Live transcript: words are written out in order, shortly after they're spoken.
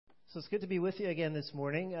So it's good to be with you again this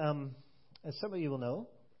morning. As some of you will know,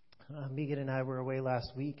 Megan and I were away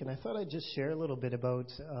last week, and I thought I'd just share a little bit about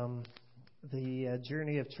the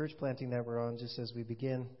journey of church planting that we're on just as we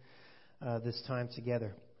begin this time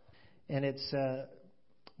together. And it's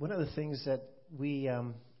one of the things that we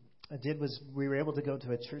did was we were able to go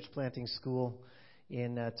to a church planting school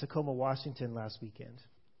in Tacoma, Washington last weekend.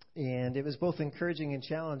 And it was both encouraging and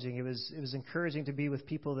challenging. It was encouraging to be with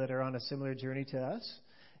people that are on a similar journey to us,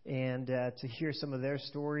 and to hear some of their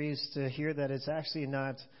stories, to hear that it's actually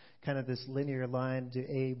not kind of this linear line to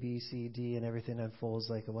A, B, C, D, and everything unfolds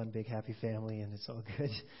like a one big happy family and it's all good.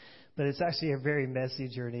 But it's actually a very messy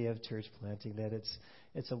journey of church planting, that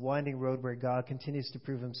it's a winding road where God continues to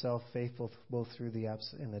prove himself faithful both through the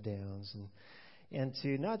ups and the downs. And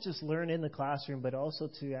to not just learn in the classroom, but also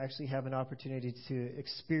to actually have an opportunity to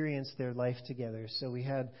experience their life together. So we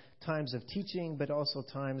had times of teaching, but also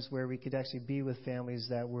times where we could actually be with families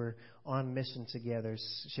that were on mission together,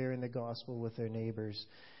 sharing the gospel with their neighbors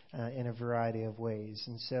in a variety of ways.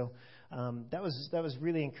 And so that was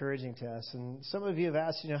really encouraging to us. And some of you have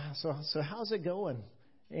asked, so how's it going?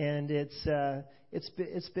 And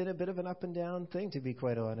it's been a bit of an up and down thing, to be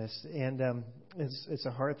quite honest. And it's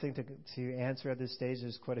a hard thing to answer at this stage.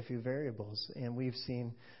 There's quite a few variables, and we've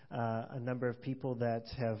seen a number of people that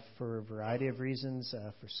have, for a variety of reasons,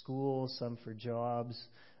 for school, some for jobs,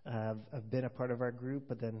 have been a part of our group,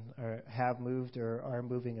 but then have moved or are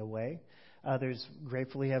moving away. Others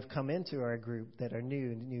gratefully have come into our group that are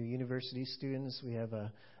new university students. We have a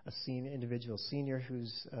individual senior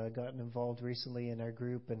who's gotten involved recently in our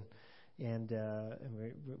group, and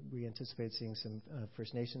we anticipate seeing some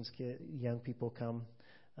First Nations young people come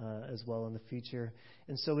as well in the future.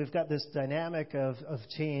 And so we've got this dynamic of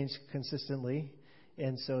change consistently.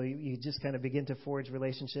 And so you just kind of begin to forge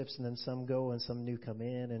relationships, and then some go and some new come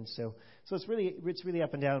in. And so it's really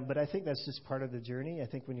up and down. But I think that's just part of the journey. I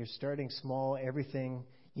think when you're starting small,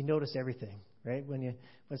 you notice everything, right? When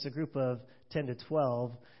it's a group of 10 to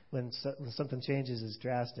 12, when something changes, it's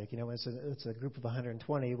drastic. When it's a group of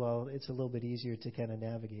 120, well, it's a little bit easier to kind of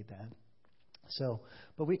navigate that. So,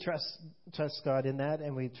 but we trust God in that,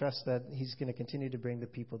 and we trust that he's going to continue to bring the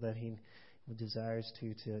people that he desires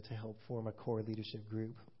to help form a core leadership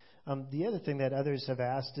group. The other thing that others have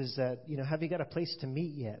asked is that, have you got a place to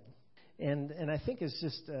meet yet? And I think it's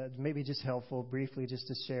just maybe just helpful briefly just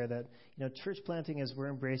to share that, church planting as we're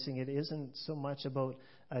embracing it isn't so much about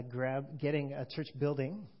getting a church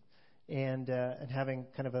building and having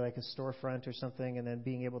kind of like a storefront or something, and then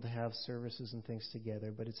being able to have services and things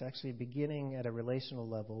together. But it's actually beginning at a relational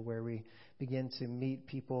level where we begin to meet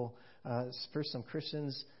people, first some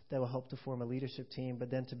Christians that will help to form a leadership team,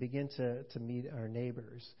 but then to begin to meet our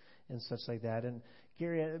neighbors and such like that. And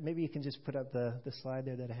Gary, maybe you can just put up the slide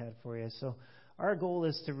there that I had for you. So our goal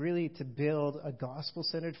is to build a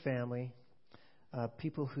gospel-centered family,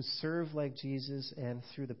 people who serve like Jesus and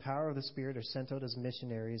through the power of the Spirit are sent out as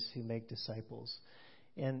missionaries who make disciples.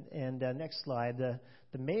 And next slide, the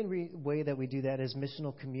main way that we do that is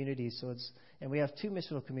missional communities. And we have two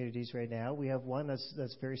missional communities right now. We have one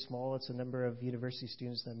that's very small. It's a number of university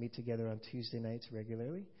students that meet together on Tuesday nights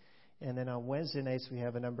regularly. And then on Wednesday nights, we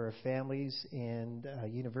have a number of families and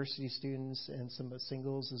university students and some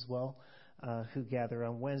singles as well, who gather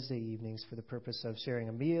on Wednesday evenings for the purpose of sharing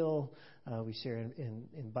a meal. We share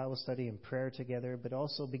in Bible study and prayer together, but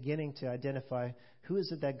also beginning to identify who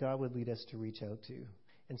is it that God would lead us to reach out to.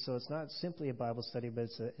 And so it's not simply a Bible study, but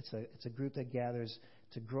it's a group that gathers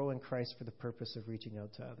to grow in Christ for the purpose of reaching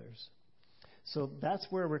out to others. So that's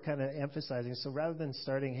where we're kind of emphasizing. So rather than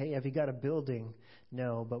starting, hey, have you got a building?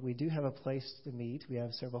 No, but we do have a place to meet. We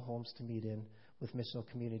have several homes to meet in with missional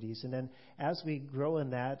communities. And then as we grow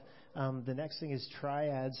in that, the next thing is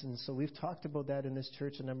triads. And so we've talked about that in this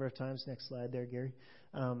church a number of times. Next slide there, Gary.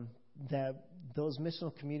 That those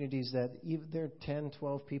missional communities that they're 10,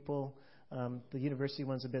 12 people. The university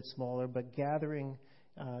one's a bit smaller, but gathering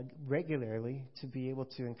regularly to be able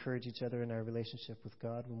to encourage each other in our relationship with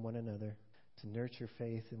God and one another, to nurture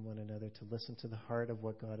faith in one another, to listen to the heart of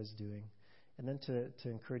what God is doing, and then to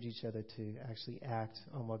encourage each other to actually act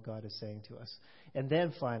on what God is saying to us. And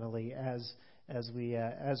then finally, as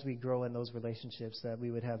we grow in those relationships, that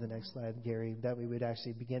we would have the next slide, Gary, that we would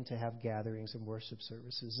actually begin to have gatherings and worship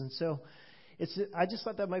services. And so I just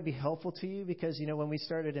thought that might be helpful to you because, when we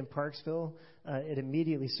started in Parksville, it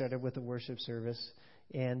immediately started with a worship service.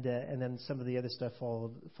 And then some of the other stuff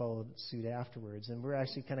followed suit afterwards. And we're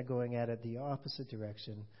actually kind of going at it the opposite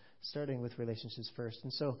direction, starting with relationships first.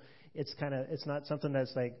 And so it's not something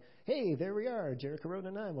that's like, hey, there we are, Jericho Road,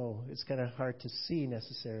 Nanaimo. It's kind of hard to see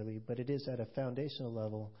necessarily, but it is at a foundational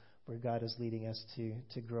level where God is leading us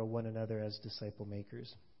to grow one another as disciple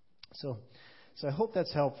makers. So I hope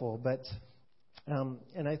that's helpful. But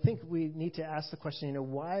and I think we need to ask the question,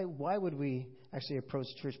 why would we actually approach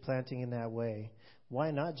church planting in that way?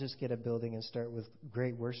 Why not just get a building and start with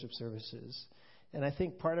great worship services? And I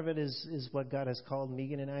think part of it is what God has called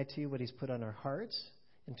Megan and I to, what He's put on our hearts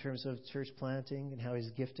in terms of church planting and how He's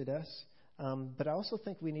gifted us. But I also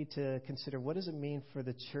think we need to consider, what does it mean for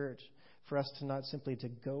the church, for us to not simply to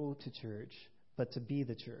go to church, but to be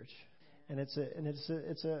the church? And it's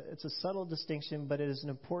a subtle distinction, but it is an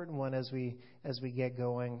important one as we get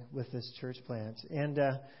going with this church plant. And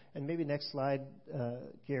maybe next slide,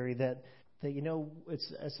 Gary, that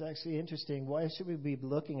it's actually interesting. Why should we be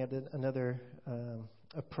looking at another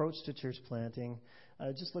approach to church planting?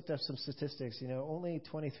 Just looked up some statistics. Only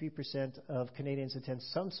 23% of Canadians attend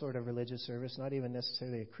some sort of religious service, not even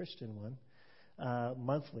necessarily a Christian one,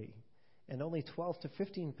 monthly, and only 12 to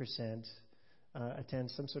 15% attend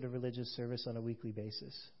some sort of religious service on a weekly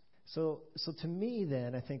basis. So to me,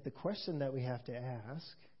 then, I think the question that we have to ask,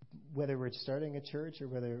 whether we're starting a church or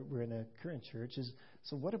whether we're in a current church, is,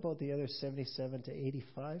 so what about the other 77 to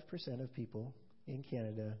 85% of people in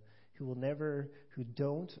Canada who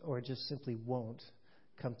don't, or just simply won't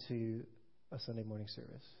come to a Sunday morning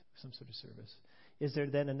service, some sort of service? Is there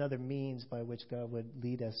then another means by which God would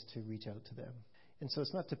lead us to reach out to them? And so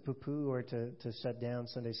it's not to poo-poo or to shut down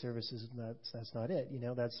Sunday services. That's not it.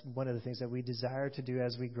 That's one of the things that we desire to do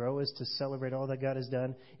as we grow, is to celebrate all that God has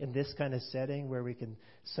done in this kind of setting where we can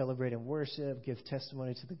celebrate and worship, give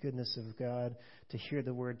testimony to the goodness of God, to hear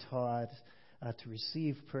the word taught, to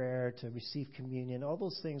receive prayer, to receive communion. All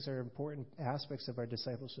those things are important aspects of our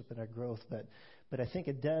discipleship and our growth. But I think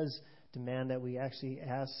it does demand that we actually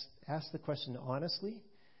ask the question honestly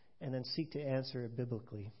and then seek to answer it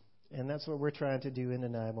biblically. And that's what we're trying to do in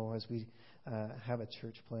Nanaimo as we have a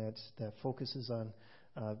church plant that focuses on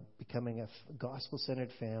becoming a gospel-centered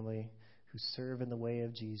family who serve in the way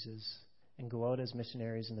of Jesus and go out as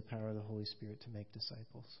missionaries in the power of the Holy Spirit to make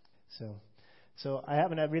disciples. So I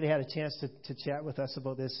haven't really had a chance to chat with us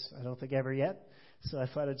about this, I don't think, ever yet. So I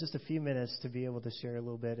thought of just a few minutes to be able to share a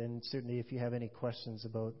little bit. And certainly if you have any questions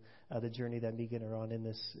about the journey that Megan are on in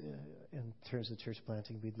this, in terms of church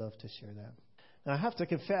planting, we'd love to share that. Now, I have to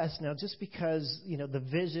confess, just because, the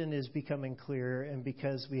vision is becoming clearer and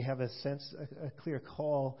because we have a clear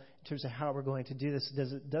call in terms of how we're going to do this,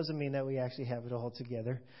 doesn't mean that we actually have it all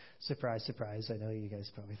together. Surprise, surprise. I know you guys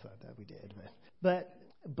probably thought that we did.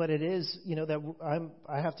 But it is, that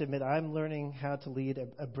I have to admit, I'm learning how to lead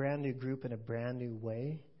a brand new group in a brand new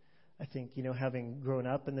way. I think, having grown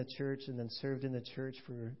up in the church and then served in the church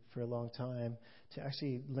for a long time, to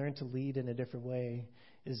actually learn to lead in a different way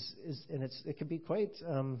it can be quite,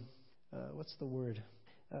 what's the word?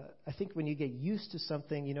 I think when you get used to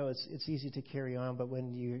something, it's easy to carry on, but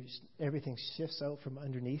when everything shifts out from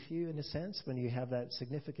underneath you, in a sense, when you have that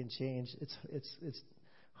significant change, it's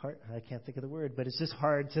hard. I can't think of the word, but it's just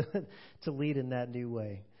hard to lead in that new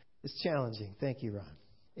way. It's challenging. Thank you, Ron.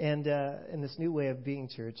 And in this new way of being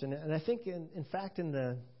church, and I think in fact in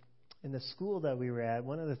the school that we were at,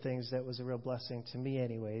 one of the things that was a real blessing to me,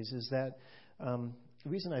 anyways, is that the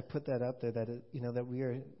reason I put that up there, that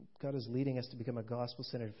God is leading us to become a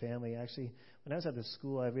gospel-centered family. Actually, when I was at the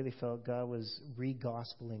school, I really felt God was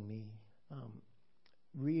re-gospeling me,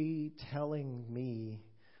 retelling me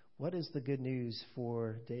what is the good news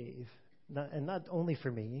for Dave, not only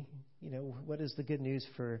for me. What is the good news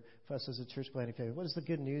for us as a church planting family? What is the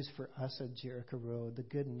good news for us at Jericho Road? The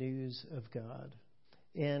good news of God,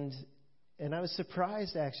 and I was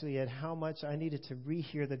surprised actually at how much I needed to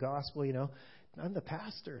rehear the gospel. I'm the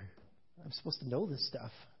pastor. I'm supposed to know this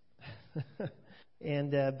stuff.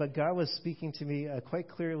 But God was speaking to me quite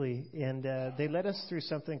clearly, and they led us through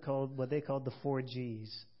something called what they called the 4 Gs.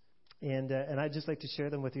 And I'd just like to share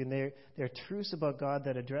them with you. And they're truths about God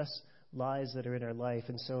that address lies that are in our life.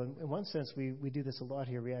 And so in one sense, we do this a lot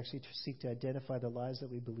here. We actually seek to identify the lies that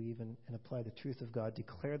we believe and apply the truth of God,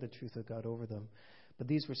 declare the truth of God over them. But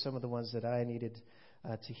these were some of the ones that I needed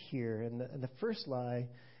to hear. And the first lie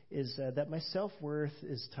is that my self-worth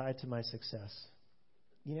is tied to my success.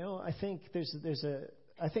 I think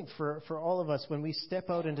I think for all of us, when we step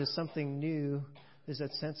out into something new, there's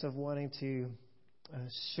that sense of wanting to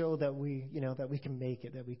show that we can make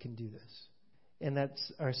it, that we can do this. And that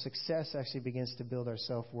our success actually begins to build our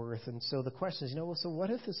self-worth. And so the question is, so what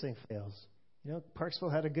if this thing fails?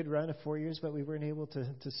 Parksville had a good run of 4 years, but we weren't able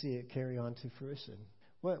to see it carry on to fruition.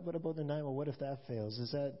 What about Nanaimo? What if that fails?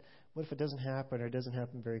 What if it doesn't happen, or it doesn't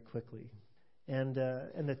happen very quickly? And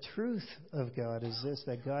the truth of God is this,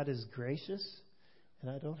 that God is gracious, and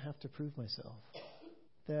I don't have to prove myself.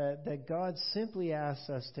 that God simply asks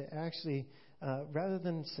us to actually, rather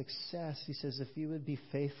than success, he says, if you would be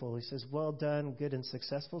faithful, he says, well done, good and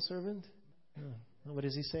successful servant. What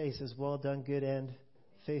does he say? He says, well done, good and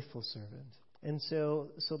faithful servant. And so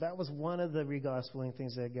that was one of the regospeling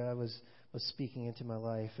things that God was speaking into my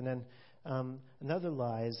life. And then another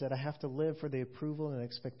lie is that I have to live for the approval and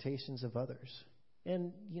expectations of others.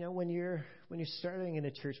 And when you're starting in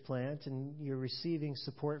a church plant and you're receiving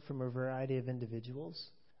support from a variety of individuals,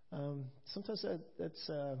 sometimes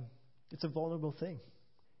it's a vulnerable thing.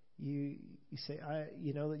 You say,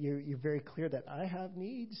 you're very clear that I have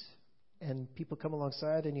needs, and people come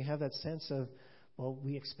alongside, and you have that sense of, well,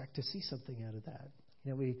 we expect to see something out of that.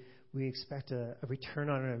 We expect a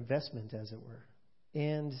return on our investment, as it were.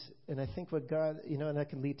 And I think what God, and that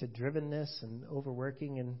can lead to drivenness and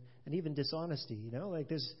overworking and even dishonesty. Like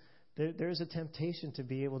there's a temptation to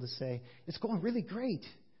be able to say, it's going really great,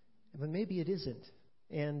 but maybe it isn't.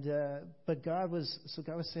 And but God was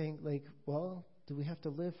saying, like, well, do we have to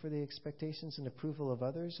live for the expectations and approval of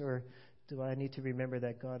others, or do I need to remember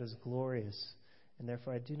that God is glorious, and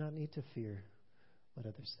therefore I do not need to fear what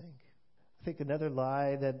others think? I think another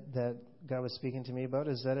lie that God was speaking to me about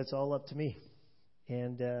is that it's all up to me.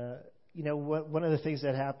 And one of the things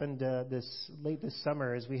that happened this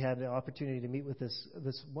summer is we had the opportunity to meet with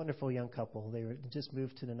this wonderful young couple. They were just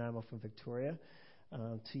moved to Nanaimo from Victoria,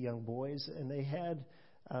 2 young boys, and they had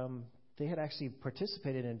actually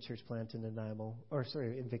participated in a church plant in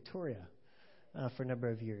in Victoria for a number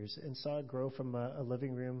of years, and saw it grow from a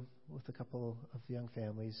living room with a couple of young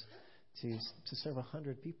families to serve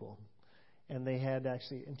 100 people. And they had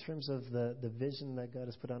actually, in terms of the vision that God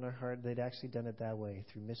has put on our heart, they'd actually done it that way,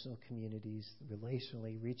 through missional communities,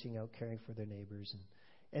 relationally, reaching out, caring for their neighbors.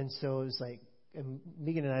 And so it was like, and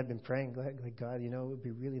Megan and I have been praying, like, God, it would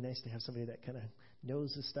be really nice to have somebody that kind of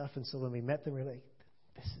knows this stuff. And so when we met them, we were like,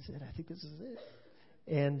 this is it. I think this is it.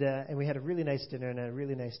 And we had a really nice dinner and a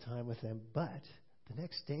really nice time with them. But the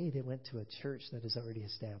next day, they went to a church that is already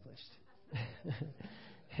established.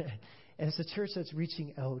 And it's a church that's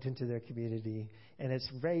reaching out into their community. And it's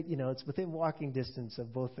right, it's within walking distance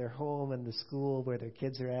of both their home and the school where their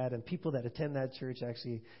kids are at. And people that attend that church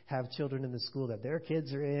actually have children in the school that their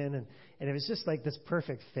kids are in. And it was just like this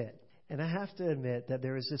perfect fit. And I have to admit that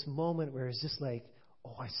there was this moment where it's just like,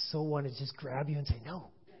 oh, I so want to just grab you and say,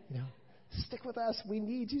 no, stick with us. We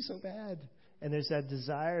need you so bad. And there's that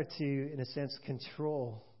desire to, in a sense,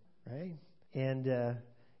 control, right? And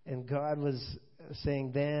God was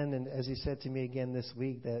saying then, and as he said to me again this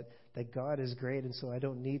week, that God is great, and so I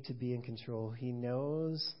don't need to be in control. He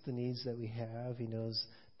knows the needs that we have. He knows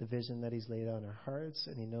the vision that he's laid on our hearts,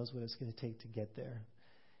 and he knows what it's going to take to get there.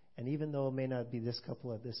 And even though it may not be this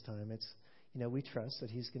couple at this time, it's, we trust that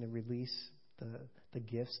he's going to release the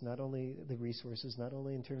gifts, not only the resources, not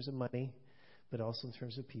only in terms of money, but also in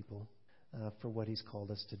terms of people, for what he's called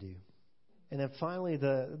us to do. And then finally,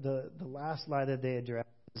 the last lie that they address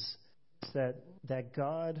is that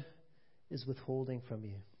God is withholding from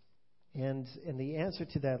you. And the answer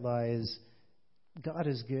to that lie is, God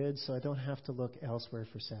is good, so I don't have to look elsewhere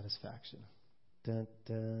for satisfaction. Dun,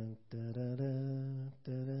 dun, dun, dun, dun,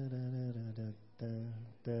 dun, dun, dun, dun,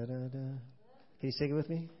 dun, dun. Can you sing it with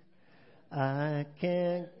me? I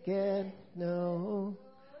can't get no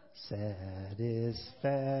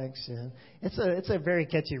satisfaction. It's a very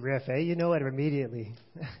catchy riff, eh? You know it immediately.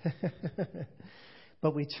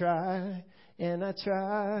 But we try, and I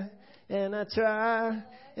try, and I try,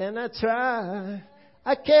 and I try.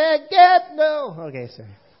 I can't get no. Okay, sorry.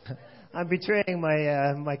 I'm betraying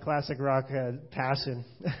my classic rock passion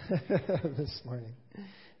this morning.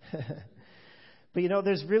 But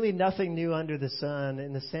there's really nothing new under the sun,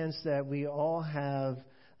 in the sense that we all have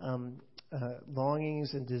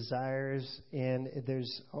longings and desires, and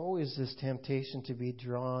there's always this temptation to be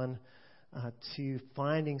drawn to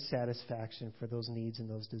finding satisfaction for those needs and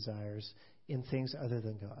those desires in things other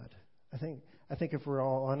than God. I think if we're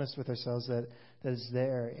all honest with ourselves, that is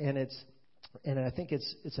there, and I think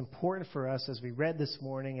it's important for us, as we read this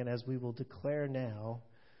morning and as we will declare now,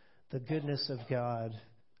 the goodness of God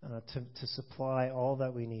to supply all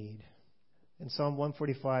that we need. In Psalm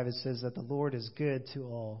 145, it says that the Lord is good to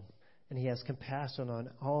all, and he has compassion on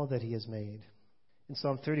all that he has made. In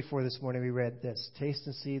Psalm 34 this morning, we read this: taste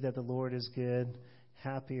and see that the Lord is good.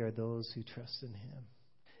 Happy are those who trust in him.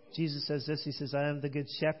 Jesus says this, he says, I am the good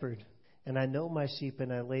shepherd, and I know my sheep,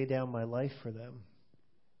 and I lay down my life for them.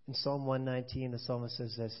 In Psalm 119, the psalmist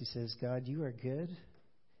says this, he says, God, you are good,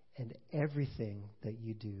 and everything that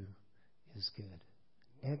you do is good.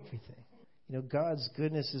 Everything. God's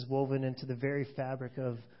goodness is woven into the very fabric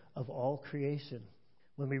of all creation.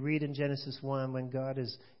 When we read in Genesis 1, when God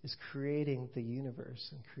is creating the universe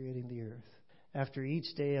and creating the earth, after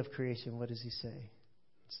each day of creation, what does he say?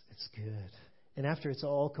 It's good. And after it's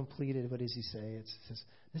all completed, what does he say? It says,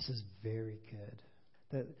 this is very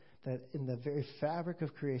good. That in the very fabric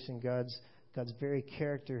of creation, God's very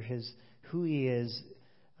character, who he is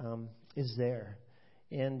there.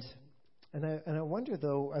 And I wonder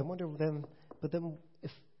then, but then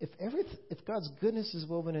if God's goodness is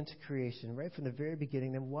woven into creation right from the very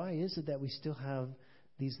beginning, then why is it that we still have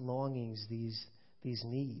these longings, these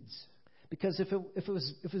needs? Because if it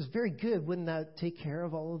was very good, wouldn't that take care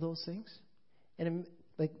of all of those things? And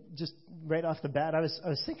like just right off the bat, I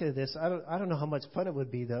was thinking of this. I don't know how much fun it would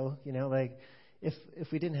be though. Like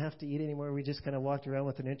if we didn't have to eat anymore, we just kind of walked around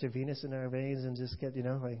with an intravenous in our veins and just kept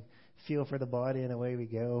like feel for the body and away we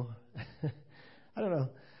go. I don't know.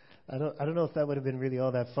 I don't know if that would have been really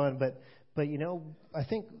all that fun, but I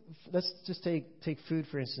think let's just take food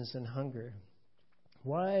for instance and hunger.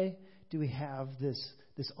 Why do we have this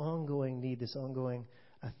ongoing need, this ongoing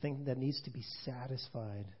thing that needs to be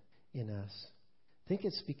satisfied in us? I think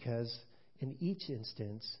it's because in each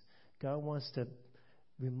instance, God wants to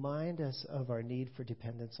remind us of our need for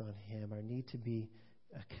dependence on him, our need to be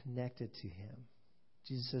connected to him.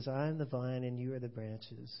 Jesus says, I am the vine and you are the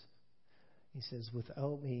branches. He says,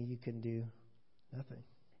 without me, you can do nothing.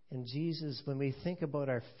 And Jesus, when we think about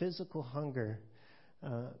our physical hunger,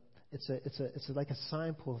 it's like a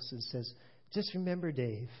signpost that says, just remember,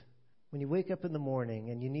 Dave, when you wake up in the morning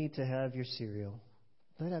and you need to have your cereal,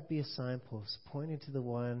 let that be a signpost pointing to the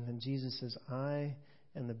one. And Jesus says, I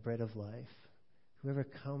am the bread of life. Whoever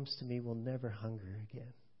comes to me will never hunger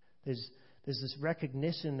again. There's this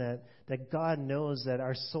recognition that God knows that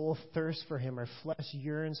our soul thirsts for him, our flesh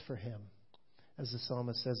yearns for him, as the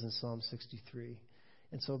psalmist says in Psalm 63.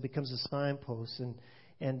 And so it becomes a signpost.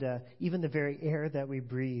 And even the very air that we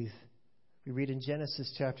breathe, we read in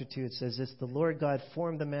Genesis chapter 2, it says this, the Lord God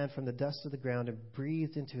formed the man from the dust of the ground and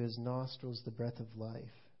breathed into his nostrils the breath of life.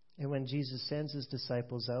 And when Jesus sends his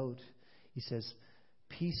disciples out, he says,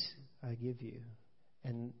 peace I give you.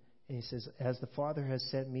 And he says, as the Father has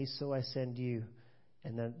sent me, so I send you.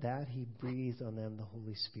 And then that he breathed on them the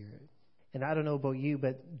Holy Spirit. And I don't know about you,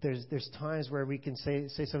 but there's times where we can say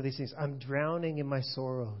some of these things. I'm drowning in my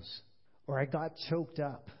sorrows, or I got choked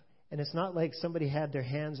up. And it's not like somebody had their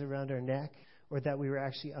hands around our neck or that we were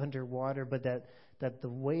actually underwater, but that the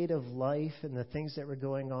weight of life and the things that were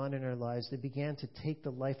going on in our lives, they began to take the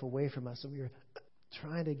life away from us. And we were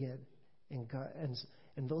trying to get in God.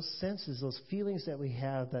 And those senses, those feelings that we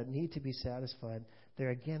have that need to be satisfied,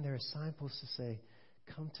 they're a signpost to say,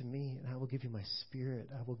 come to me and I will give you my spirit.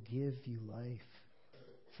 I will give you life.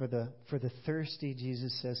 For the thirsty,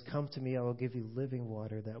 Jesus says, come to me, I will give you living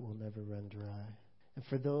water that will never run dry. And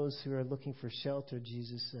for those who are looking for shelter,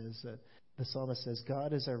 Jesus says that the psalmist says,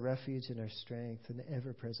 God is our refuge and our strength and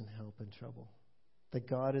ever-present help in trouble. That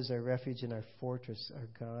God is our refuge and our fortress, our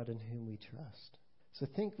God in whom we trust. So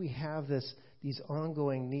I think we have these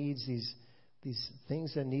ongoing needs, these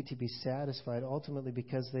things that need to be satisfied ultimately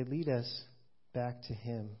because they lead us back to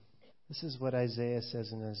him. This is what Isaiah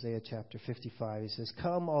says in Isaiah chapter 55. He says,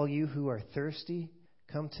 come all you who are thirsty,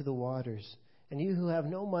 come to the waters. And you who have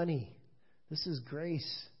no money, this is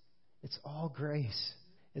grace. It's all grace.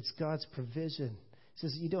 It's God's provision. He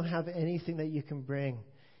says you don't have anything that you can bring.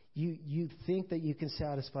 You think that you can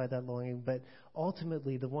satisfy that longing, but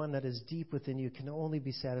ultimately the one that is deep within you can only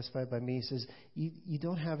be satisfied by me. He says, you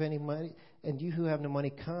don't have any money, and you who have no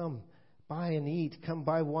money, come, buy and eat. Come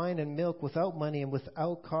buy wine and milk without money and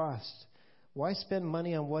without cost. Why spend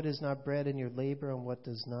money on what is not bread and your labor on what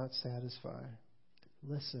does not satisfy?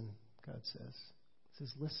 Listen, God says. He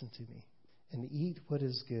says, listen to me and eat what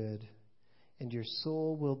is good, and your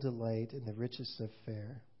soul will delight in the richest of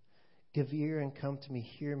fare. Give ear and come to me,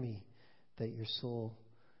 hear me, that your soul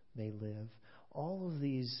may live. All of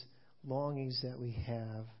these longings that we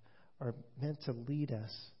have are meant to lead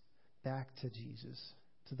us back to Jesus,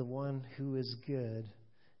 to the one who is good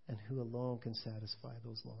and who alone can satisfy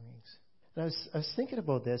those longings. And I was thinking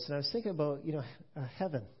about this, and I was thinking about,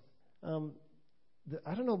 heaven. I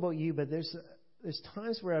don't know about you, but there's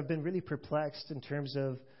times where I've been really perplexed in terms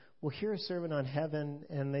of, we'll hear a sermon on heaven,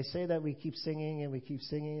 and they say that we keep singing, and we keep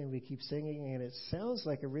singing, and we keep singing, and it sounds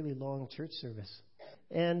like a really long church service.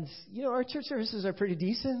 And, our church services are pretty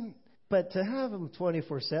decent, but to have them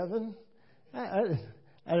 24/7,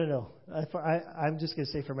 I don't know. I'm just going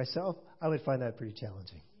to say for myself, I would find that pretty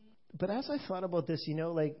challenging. But as I thought about this,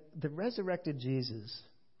 like the resurrected Jesus,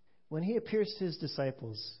 when he appears to his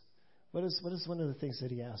disciples, what is one of the things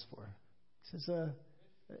that he asked for? He says,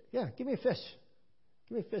 give me a fish.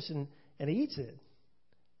 Give me a fish, and he eats it.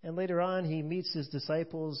 And later on, he meets his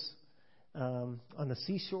disciples on the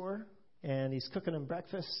seashore, and he's cooking them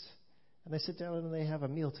breakfast, and they sit down and they have a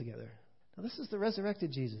meal together. Now, this is the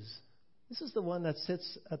resurrected Jesus. This is the one that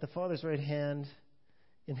sits at the Father's right hand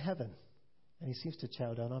in heaven, and he seems to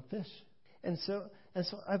chow down on fish. And so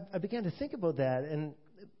I began to think about that, and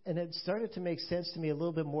it started to make sense to me a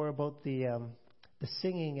little bit more about the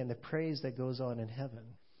singing and the praise that goes on in heaven.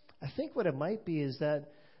 I think what it might be is that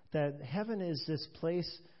heaven is this place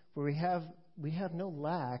where we have no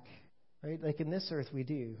lack, right? Like in this earth we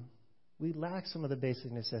do. We lack some of the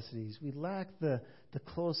basic necessities. We lack the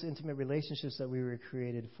close, intimate relationships that we were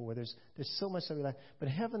created for. There's so much that we lack. But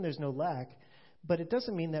in heaven there's no lack. But it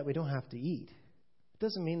doesn't mean that we don't have to eat. It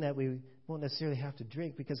doesn't mean that we won't necessarily have to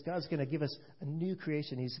drink, because God's going to give us a new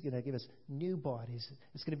creation. He's going to give us new bodies.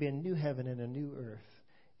 It's going to be a new heaven and a new earth.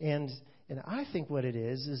 And I think what it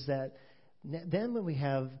is that then when we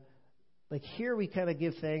have, like here we kind of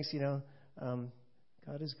give thanks,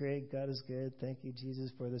 God is great, God is good, thank you, Jesus,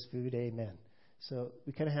 for this food, amen. So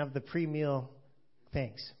we kind of have the pre-meal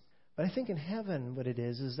thanks. But I think in heaven what it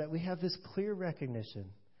is that we have this clear recognition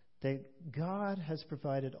that God has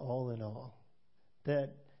provided all in all.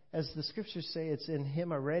 That, as the scriptures say, it's in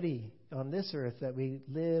Him already on this earth that we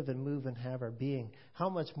live and move and have our being. How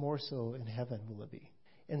much more so in heaven will it be?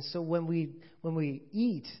 And so when we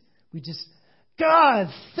eat, we just, God,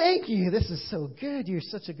 thank you. This is so good. You're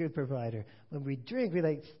such a good provider. When we drink,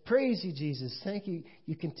 we praise you, Jesus. Thank you.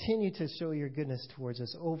 You continue to show your goodness towards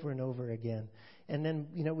us over and over again. And then,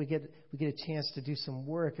 we get a chance to do some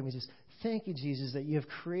work, and we just thank you, Jesus, that you have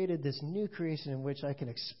created this new creation in which I can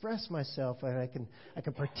express myself and I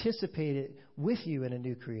can participate with you in a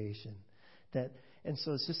new creation. And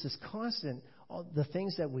so it's just this constant, all the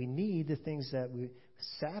things that we need, the things that we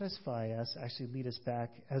satisfy us, actually lead us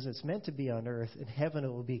back as it's meant to be on earth. In heaven, it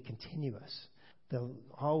will be continuous. They'll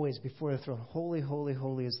always before the throne, holy, holy,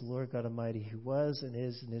 holy is the Lord God Almighty, who was and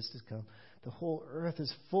is to come. The whole earth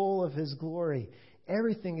is full of His glory.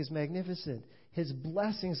 Everything is magnificent. His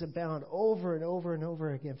blessings abound over and over and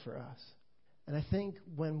over again for us. And I think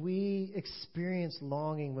when we experience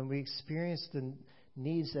longing, when we experience the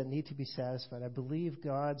needs that need to be satisfied, I believe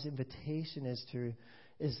God's invitation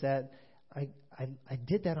is that I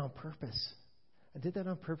did that on purpose. I did that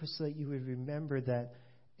on purpose so that you would remember that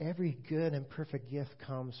every good and perfect gift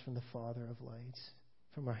comes from the Father of lights,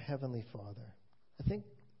 from our Heavenly Father. I think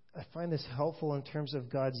I find this helpful in terms of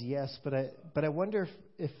God's yes, but I wonder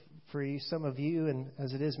if for you, some of you, and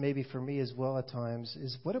as it is maybe for me as well at times,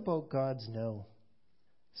 is what about God's no?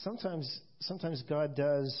 Sometimes God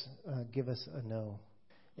does give us a no.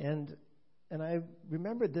 And I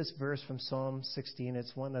remembered this verse from Psalm 16.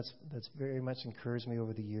 It's one that's very much encouraged me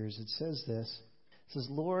over the years. It says this. It says,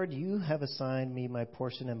 Lord, you have assigned me my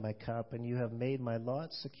portion and my cup, and you have made my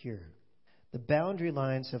lot secure. The boundary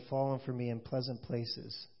lines have fallen for me in pleasant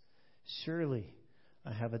places. Surely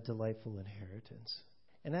I have a delightful inheritance.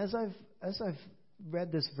 And as I've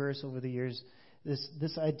read this verse over the years,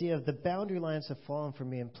 this idea of the boundary lines have fallen for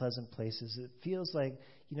me in pleasant places, it feels like,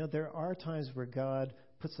 there are times where God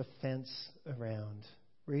puts a fence around,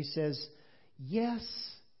 where He says, yes,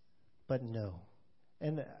 but no.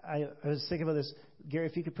 And I was thinking about this. Gary,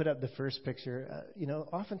 if you could put up the first picture.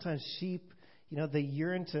 Oftentimes sheep, they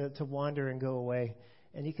yearn to wander and go away.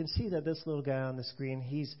 And you can see that this little guy on the screen,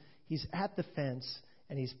 he's at the fence,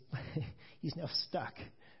 and he's now stuck,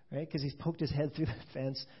 right? Because he's poked his head through the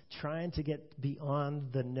fence, trying to get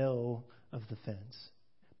beyond the no of the fence.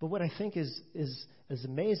 But what I think is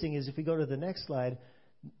amazing is if we go to the next slide,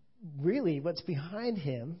 really what's behind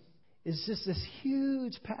him is just this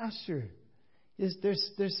huge pasture. There's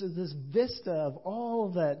this vista of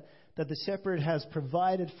all that the shepherd has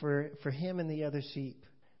provided for him and the other sheep.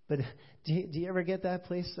 But do you ever get that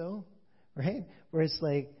place though? Right? Where it's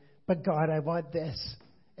like, but God, I want this.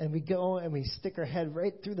 And we go and we stick our head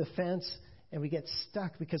right through the fence and we get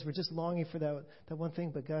stuck because we're just longing for that one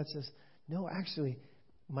thing. But God says, no, actually,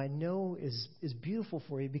 my no is beautiful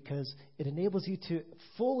for you because it enables you to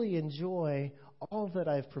fully enjoy all that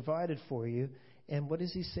I've provided for you. And what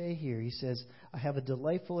does He say here? He says, I have a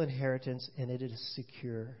delightful inheritance and it is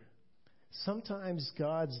secure. Sometimes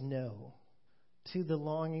God's no to the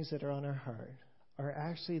longings that are on our heart are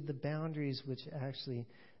actually the boundaries which actually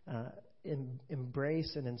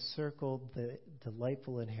embrace and encircle the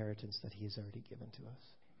delightful inheritance that He has already given to us.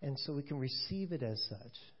 And so we can receive it as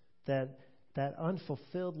such, that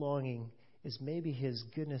unfulfilled longing is maybe His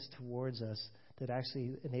goodness towards us that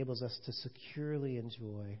actually enables us to securely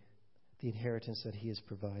enjoy the inheritance that He has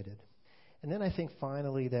provided. And then I think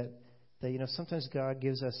finally that sometimes God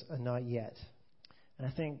gives us a not yet. And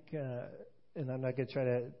I think and I'm not going to try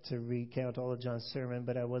to recount all of John's sermon,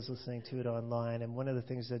 but I was listening to it online. And one of the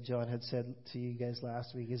things that John had said to you guys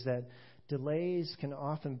last week is that delays can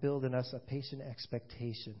often build in us a patient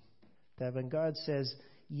expectation. That when God says,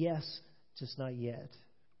 yes, just not yet,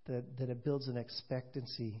 that it builds an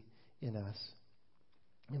expectancy in us.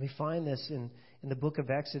 And we find this in the book of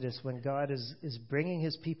Exodus when God is bringing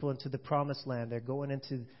his people into the promised land. They're going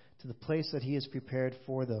into the place that he has prepared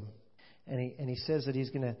for them. And he says that he's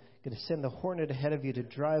going to send the hornet ahead of you to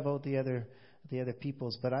drive out the other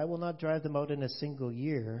peoples. But I will not drive them out in a single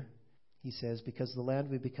year, he says, because the land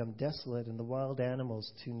will become desolate and the wild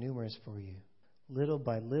animals too numerous for you. Little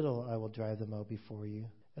by little I will drive them out before you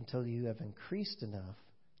until you have increased enough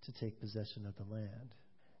to take possession of the land.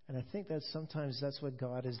 And I think that sometimes that's what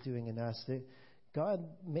God is doing in us. That God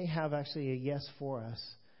may have actually a yes for us,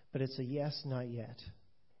 but it's a yes, not yet.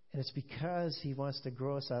 And it's because he wants to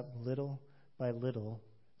grow us up little by little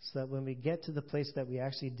so that when we get to the place that we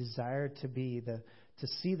actually desire to be, to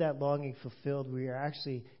see that longing fulfilled, we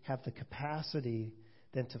actually have the capacity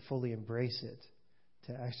then to fully embrace it,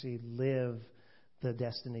 to actually live the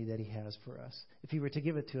destiny that he has for us. If he were to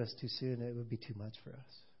give it to us too soon, it would be too much for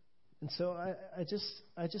us. And so I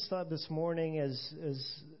just thought this morning as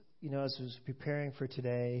you know, as I was preparing for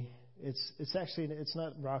today, it's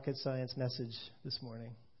not rocket science message this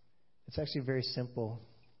morning. It's actually very simple.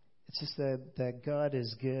 It's just that God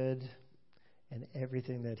is good and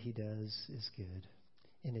everything that he does is good.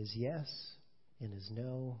 In his yes, in his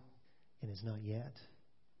no, in his not yet.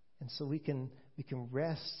 And so we can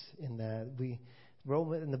rest in that.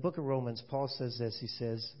 In the book of Romans, Paul says this. He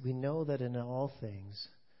says, we know that in all things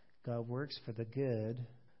God works for the good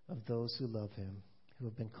of those who love him, who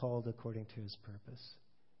have been called according to his purpose.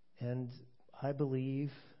 And I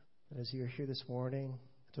believe that as you're here this morning,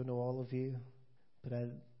 I don't know all of you, but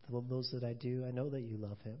those that I do, I know that you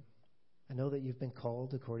love him. I know that you've been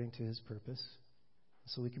called according to his purpose.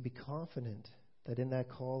 So we can be confident that in that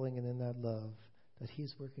calling and in that love, that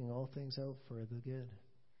he's working all things out for the good.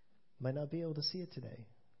 Might not be able to see it today,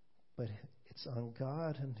 but it's on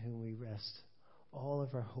God in whom we rest all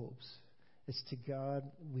of our hopes. It's to God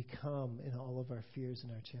we come in all of our fears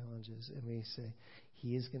and our challenges, and we say,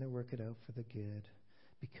 he is going to work it out for the good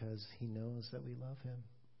because he knows that we love him.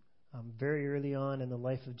 Very early on in the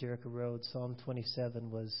life of Jericho Road, Psalm 27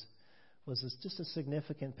 was just a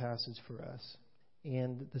significant passage for us.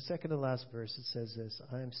 And the second to last verse, it says this,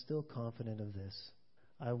 I am still confident of this.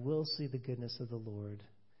 I will see the goodness of the Lord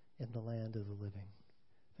in the land of the living.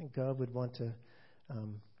 I think God would want to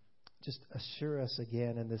just assure us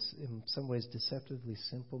again in this, in some ways, deceptively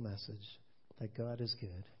simple message that God is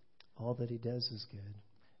good. All that he does is good.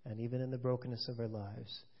 And even in the brokenness of our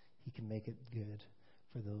lives, he can make it good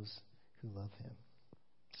for those who love him.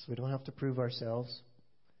 So we don't have to prove ourselves.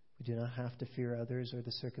 We do not have to fear others or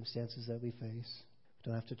the circumstances that we face.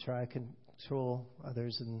 We don't have to try to control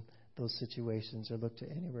others in those situations or look to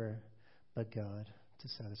anywhere but God to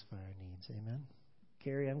satisfy our needs. Amen.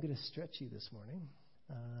 Carrie, I'm going to stretch you this morning.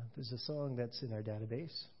 There's a song that's in our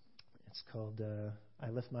database. It's called I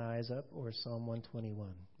Lift My Eyes Up, or Psalm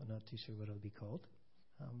 121. I'm not too sure what it'll be called.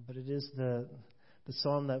 But it is the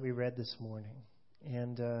psalm that we read this morning.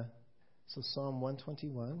 And so Psalm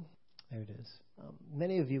 121, there it is.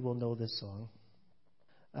 Many of you will know this song.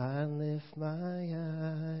 I lift my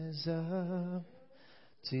eyes up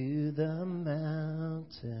to the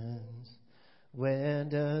mountains. Where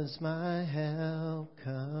does my help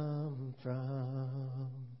come from?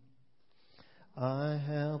 Our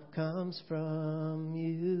help comes from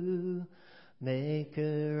you,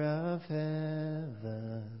 maker of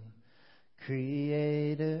heaven,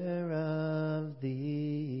 creator of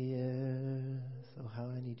the earth. Oh, how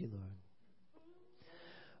I need you, Lord.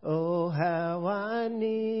 Oh, how I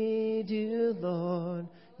need you, Lord.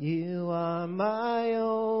 You are my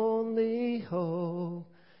only hope.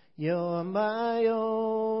 You're my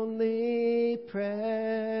only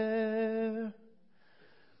prayer.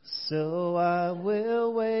 So I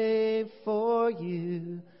will wait for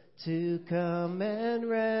you to come and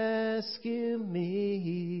rescue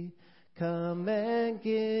me. Come and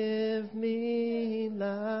give me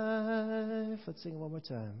life. Let's sing it one more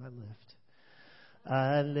time.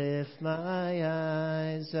 I lift my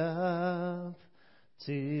eyes up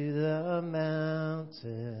to the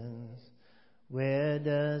mountains. Where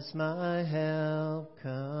does my help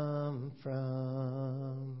come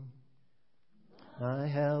from? My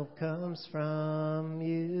help comes from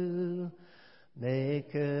you,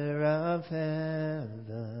 maker of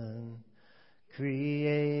heaven,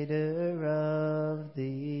 creator of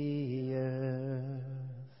the earth.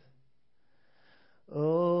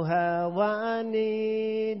 Oh, how I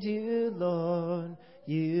need you, Lord.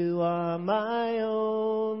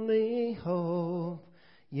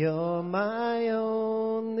 You're my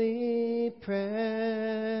only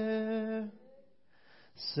prayer.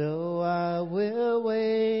 So I will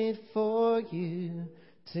wait for you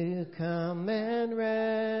to come and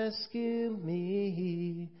rescue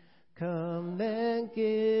me. Come and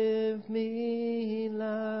give me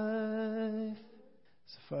life.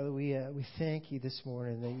 So Father, we thank you this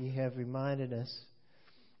morning that you have reminded us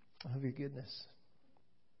of your goodness.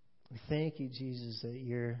 We thank you, Jesus, that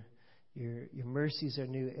your mercies are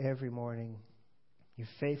new every morning. Your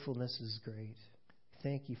faithfulness is great.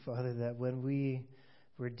 Thank you, Father, that when we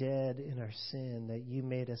were dead in our sin, that you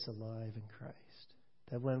made us alive in Christ.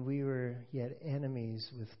 That when we were yet enemies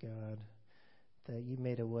with God, that you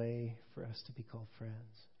made a way for us to be called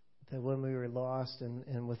friends. That when we were lost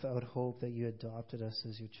and without hope, that you adopted us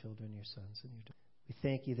as your children, your sons and your daughters. We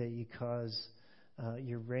thank you that you cause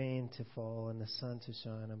your rain to fall and the sun to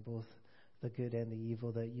shine on both the good and the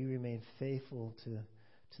evil, that you remain faithful to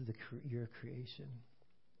your creation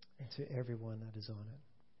and to everyone that is on it.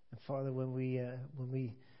 And Father, when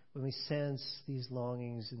we sense these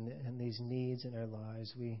longings and these needs in our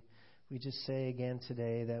lives, we just say again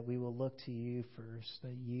today that we will look to you first,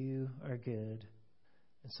 that you are good.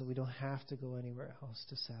 And so we don't have to go anywhere else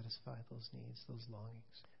to satisfy those needs, those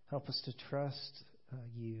longings. Help us to trust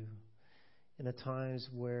you in the times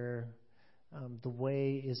where the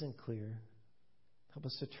way isn't clear. Help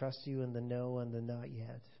us to trust you in the no and the not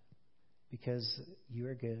yet, because you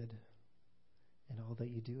are good and all that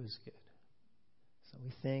you do is good. So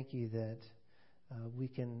we thank you that we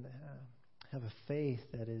can have a faith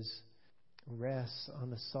that rests on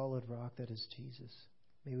the solid rock that is Jesus.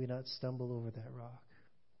 May we not stumble over that rock,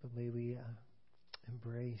 but may we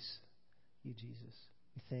embrace you, Jesus.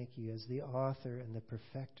 We thank you as the author and the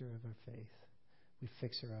perfecter of our faith. We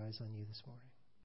fix our eyes on you this morning.